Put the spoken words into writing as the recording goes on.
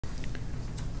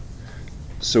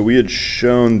So we had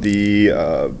shown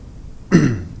the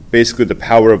basically the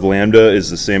power of lambda is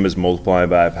the same as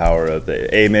multiplying by power of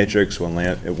the A matrix when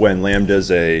lambda is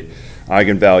a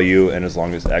eigenvalue and as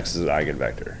long as x is an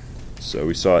eigenvector. So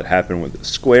we saw it happen with the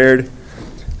squared.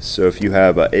 So if you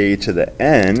have a to the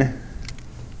n,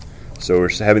 so we're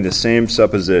having the same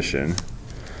supposition.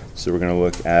 So we're going to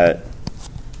look at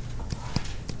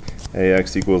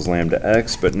ax equals lambda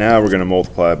x, but now we're going to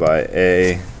multiply by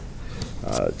a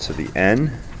to the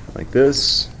n, like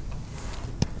this.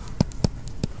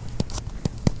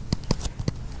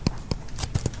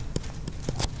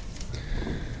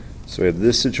 So we have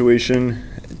this situation,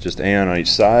 just an on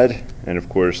each side, and of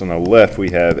course on the left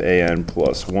we have an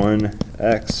plus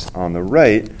 1x. On the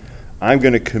right, I'm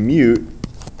going to commute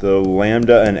the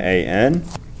lambda and an.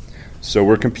 So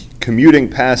we're commuting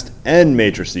past n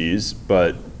matrices,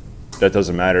 but that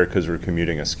doesn't matter because we're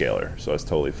commuting a scalar, so that's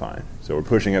totally fine. So we're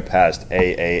pushing it past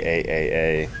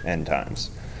a n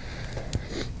times.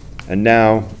 And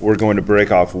now we're going to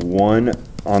break off one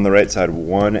on the right side,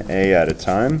 1a at a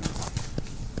time.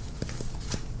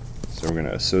 So we're going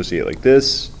to associate like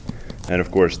this. And of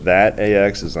course that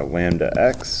ax is a lambda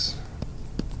x.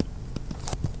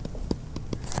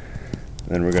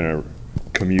 Then we're going to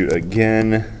commute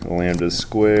again, lambda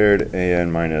squared,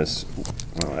 an minus,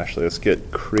 well actually let's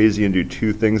get crazy and do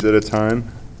two things at a time.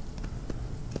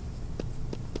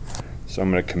 So I'm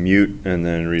going to commute and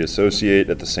then reassociate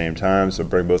at the same time, so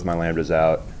bring both my lambdas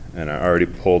out, and I already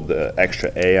pulled the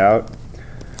extra a out.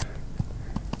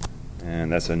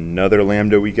 And that's another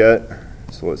lambda we get,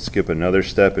 so let's skip another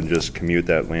step and just commute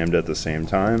that lambda at the same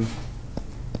time.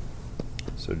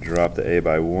 So drop the a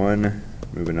by 1,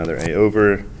 move another a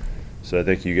over. So I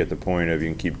think you get the point of you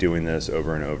can keep doing this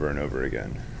over and over and over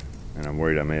again. And I'm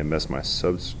worried I may have messed my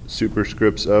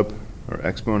superscripts up, or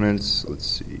exponents. Let's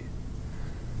see.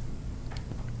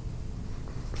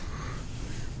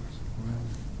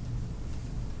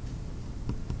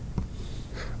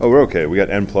 Oh, we're okay. We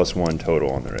got n plus 1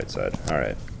 total on the right side. All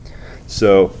right.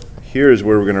 So here's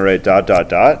where we're going to write dot, dot,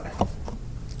 dot.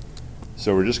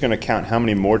 So we're just going to count how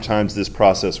many more times this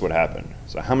process would happen.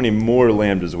 So how many more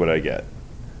lambdas would I get?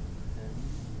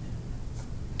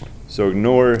 So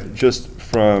ignore the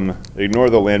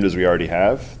lambdas we already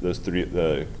have, those three,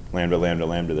 the lambda, lambda,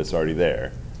 lambda that's already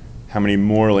there. How many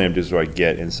more lambdas do I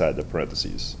get inside the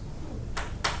parentheses?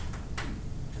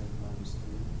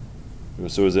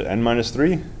 So is it n minus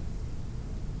 3?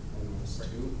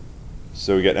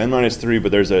 So we get n minus 3,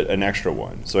 but there's an extra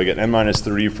one. So I get n minus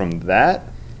 3 from that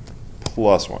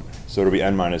plus 1. So it'll be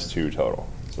n minus 2 total.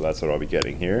 So that's what I'll be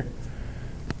getting here.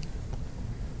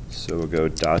 So we'll go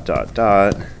dot, dot,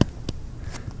 dot,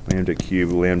 lambda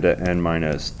cubed, lambda n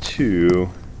minus 2.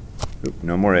 Oop,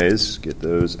 no more a's. Get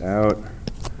those out.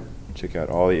 Check out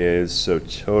all the a's. So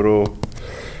total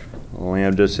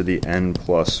lambda to the n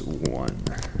plus 1.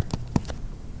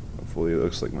 Hopefully it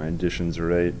looks like my additions are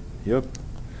right. Yep.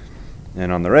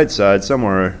 And on the right side,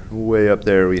 somewhere way up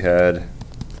there, we had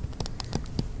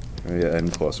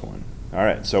n plus 1. All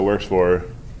right, so it works for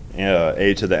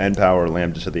a to the n power,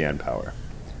 lambda to the n power.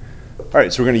 All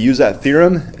right, so we're going to use that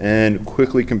theorem and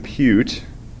quickly compute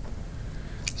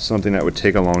something that would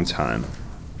take a long time.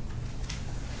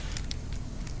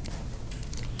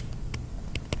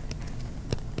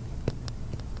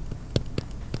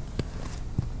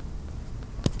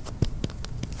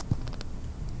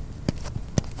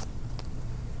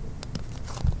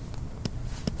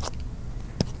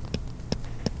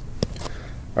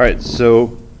 All right,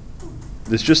 so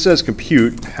this just says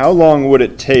compute. How long would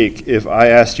it take if I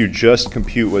asked you just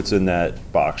compute what's in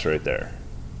that box right there?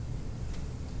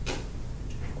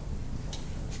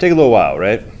 Take a little while,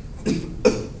 right?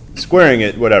 Squaring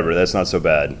it, whatever, that's not so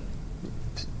bad.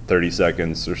 30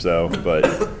 seconds or so, but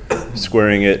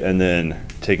squaring it and then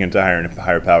taking it to higher and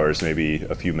higher powers, maybe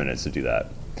a few minutes to do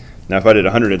that. Now if I did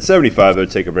 175, it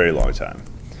would take a very long time.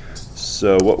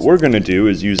 So what we're going to do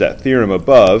is use that theorem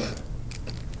above.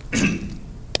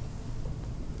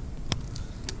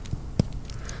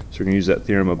 So we're going to use that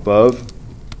theorem above.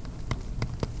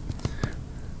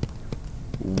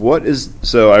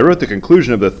 So I wrote the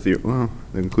conclusion of the theorem. Well,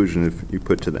 the conclusion if you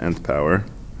put to the nth power.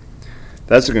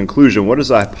 That's the conclusion. What is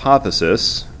the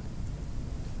hypothesis?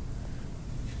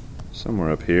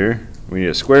 Somewhere up here. We need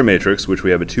a square matrix, which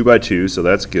we have a 2 by 2, so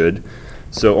that's good.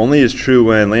 So only is true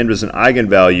when lambda is an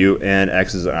eigenvalue and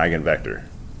x is an eigenvector.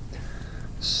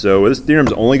 So this theorem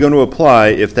is only going to apply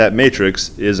if that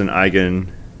matrix is an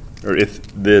or if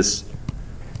this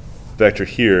vector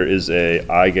here is a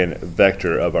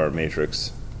eigenvector of our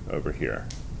matrix over here.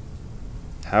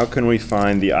 How can we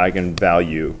find the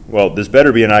eigenvalue? Well, this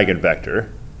better be an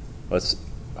eigenvector. Let's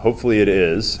hopefully it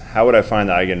is, how would I find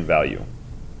the eigenvalue?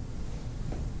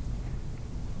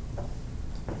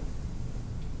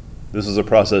 This is a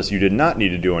process you did not need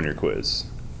to do on your quiz,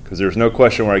 because there's no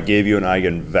question where I gave you an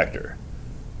eigenvector.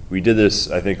 We did this,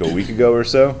 I think, a week ago or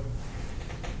so.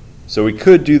 So we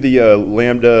could do the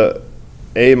lambda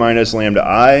a minus lambda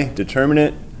I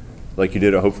determinant, like you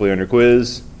did it hopefully on your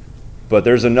quiz, but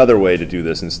there's another way to do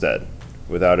this instead,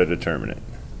 without a determinant.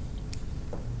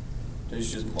 Don't you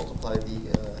just multiply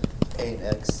the a and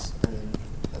x and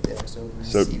have the x over and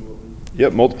So, see what we...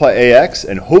 Yep, multiply ax,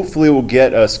 and hopefully we'll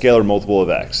get a scalar multiple of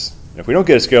x. If we don't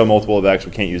get a scalar multiple of x,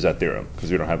 we can't use that theorem,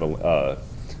 because we don't have a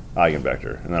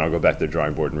eigenvector. And then I'll go back to the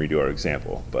drawing board and redo our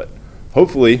example. But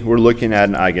hopefully we're looking at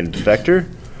an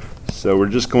eigenvector. So we're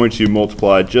just going to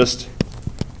multiply just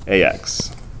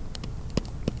ax.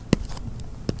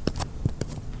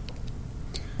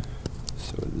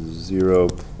 So 0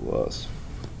 plus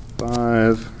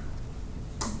 5.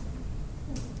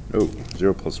 Oh,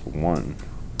 0 plus 1.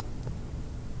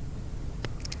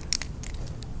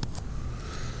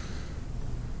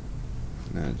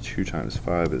 And 2 times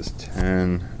 5 is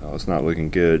 10. Oh, it's not looking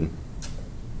good.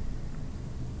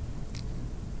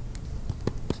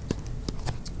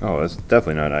 Oh, that's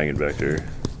definitely not an eigenvector.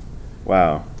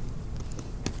 Wow.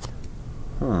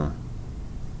 Huh.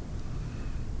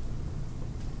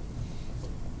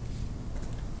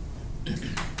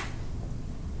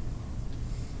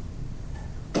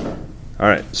 All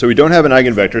right, so we don't have an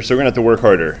eigenvector, so we're going to have to work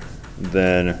harder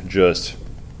than just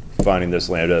finding this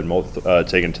lambda and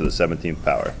taken to the 17th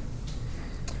power.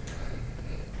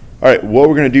 All right, what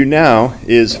we're going to do now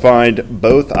is find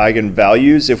both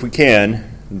eigenvalues if we can,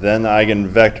 then the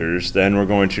eigenvectors. Then we're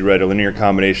going to write a linear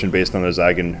combination based on those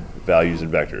eigenvalues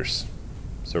and vectors.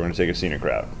 So we're going to take a scenic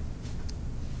route.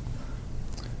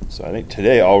 So I think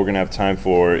today all we're going to have time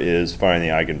for is finding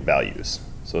the eigenvalues.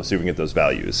 So let's see if we can get those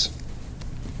values.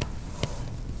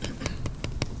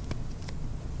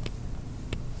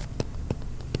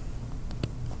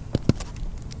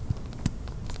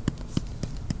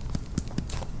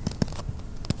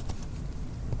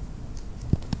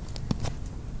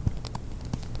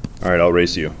 All right, I'll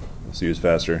race you. Let's see who's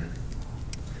faster.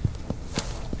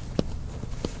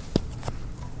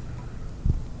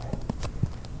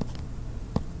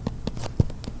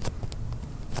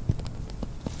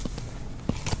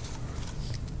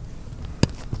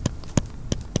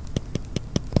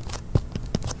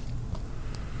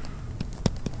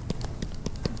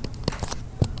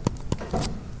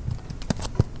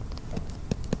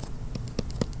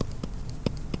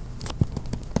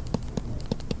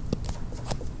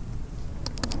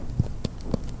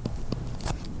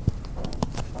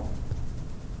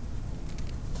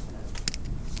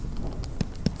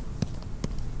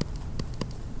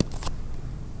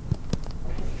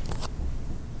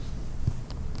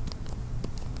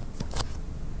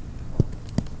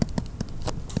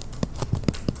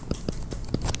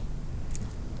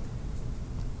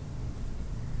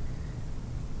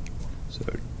 So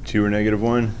 2 or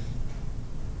 -1.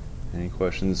 Any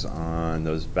questions on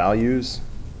those values?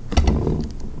 So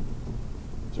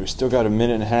we still got a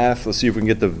minute and a half. Let's see if we can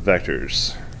get the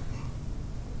vectors.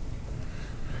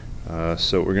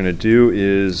 So what we're going to do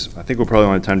is, I think we'll probably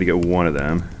want time to get one of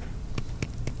them.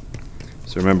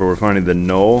 So remember, we're finding the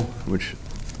null, which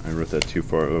I wrote that too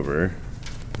far over.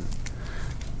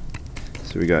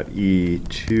 So we got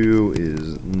E2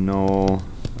 is null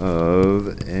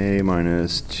of a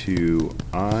minus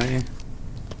 2I.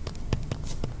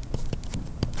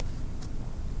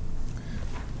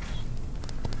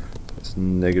 That's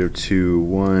 -2,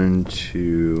 1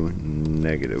 to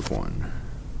 -1.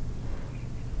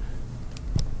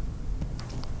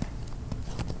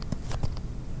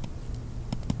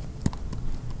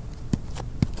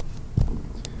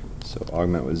 So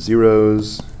augment with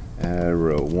zeros, add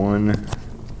row 1.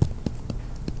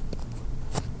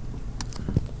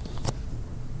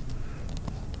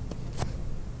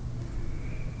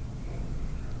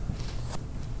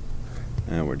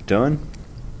 And we're done.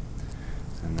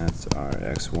 And that's our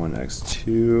x1,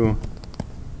 x2.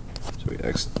 So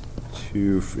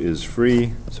x2 is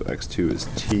free, so x2 is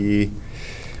t.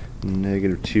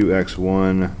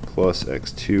 -2x1 plus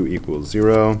x2 equals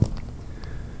 0.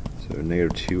 So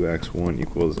 -2x1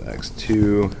 equals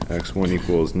x2. x1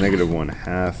 equals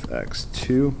 -1/2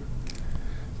 x2.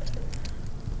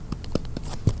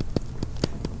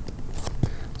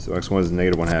 So x1 is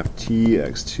 -1/2 t,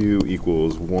 x2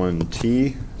 equals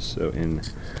 1t. So in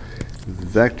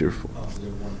vector form.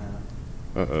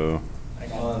 Uh-oh.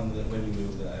 When you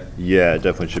move the x. Yeah, it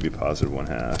definitely should be positive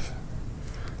 1/2.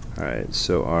 All right,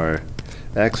 so our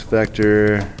x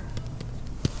vector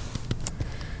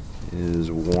is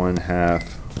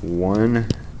 1/2 1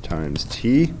 times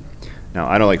t. Now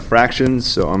I don't like fractions,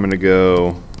 so I'm going to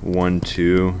go 1,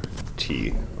 2,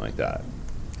 t, like that.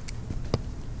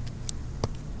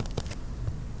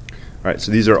 All right,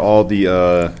 so these are all the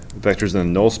vectors in the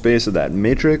null space of that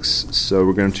matrix. So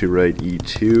we're going to write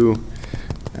E2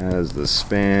 as the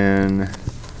span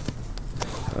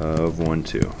of 1,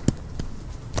 2.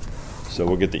 So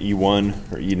we'll get the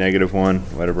E1 or E negative 1,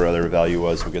 whatever other value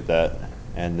was, we'll get that.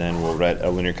 And then we'll write a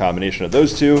linear combination of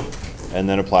those two, and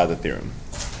then apply the theorem.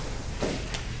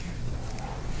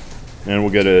 And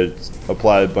we'll get to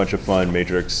apply a bunch of fun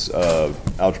matrix,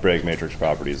 algebraic matrix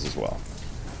properties as well.